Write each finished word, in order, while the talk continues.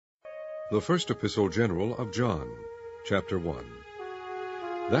The First Epistle General of John, Chapter 1.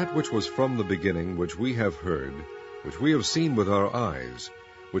 That which was from the beginning, which we have heard, which we have seen with our eyes,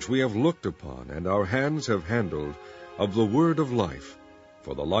 which we have looked upon, and our hands have handled, of the word of life.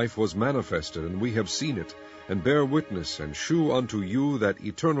 For the life was manifested, and we have seen it, and bear witness, and shew unto you that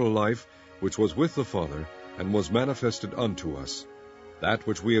eternal life, which was with the Father, and was manifested unto us. That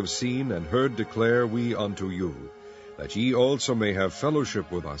which we have seen and heard declare we unto you, that ye also may have fellowship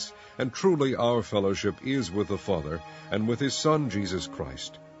with us. And truly our fellowship is with the Father, and with his Son Jesus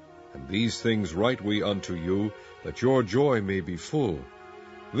Christ. And these things write we unto you, that your joy may be full.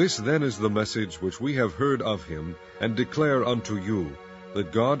 This then is the message which we have heard of him, and declare unto you,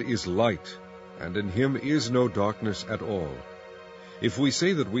 that God is light, and in him is no darkness at all. If we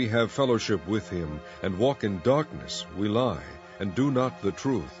say that we have fellowship with him, and walk in darkness, we lie, and do not the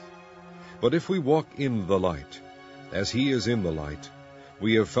truth. But if we walk in the light, as he is in the light,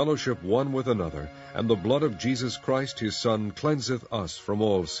 we have fellowship one with another, and the blood of Jesus Christ his Son cleanseth us from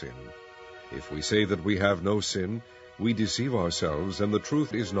all sin. If we say that we have no sin, we deceive ourselves, and the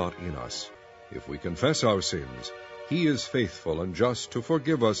truth is not in us. If we confess our sins, he is faithful and just to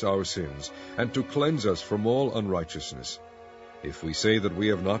forgive us our sins, and to cleanse us from all unrighteousness. If we say that we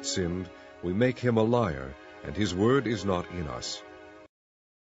have not sinned, we make him a liar, and his word is not in us.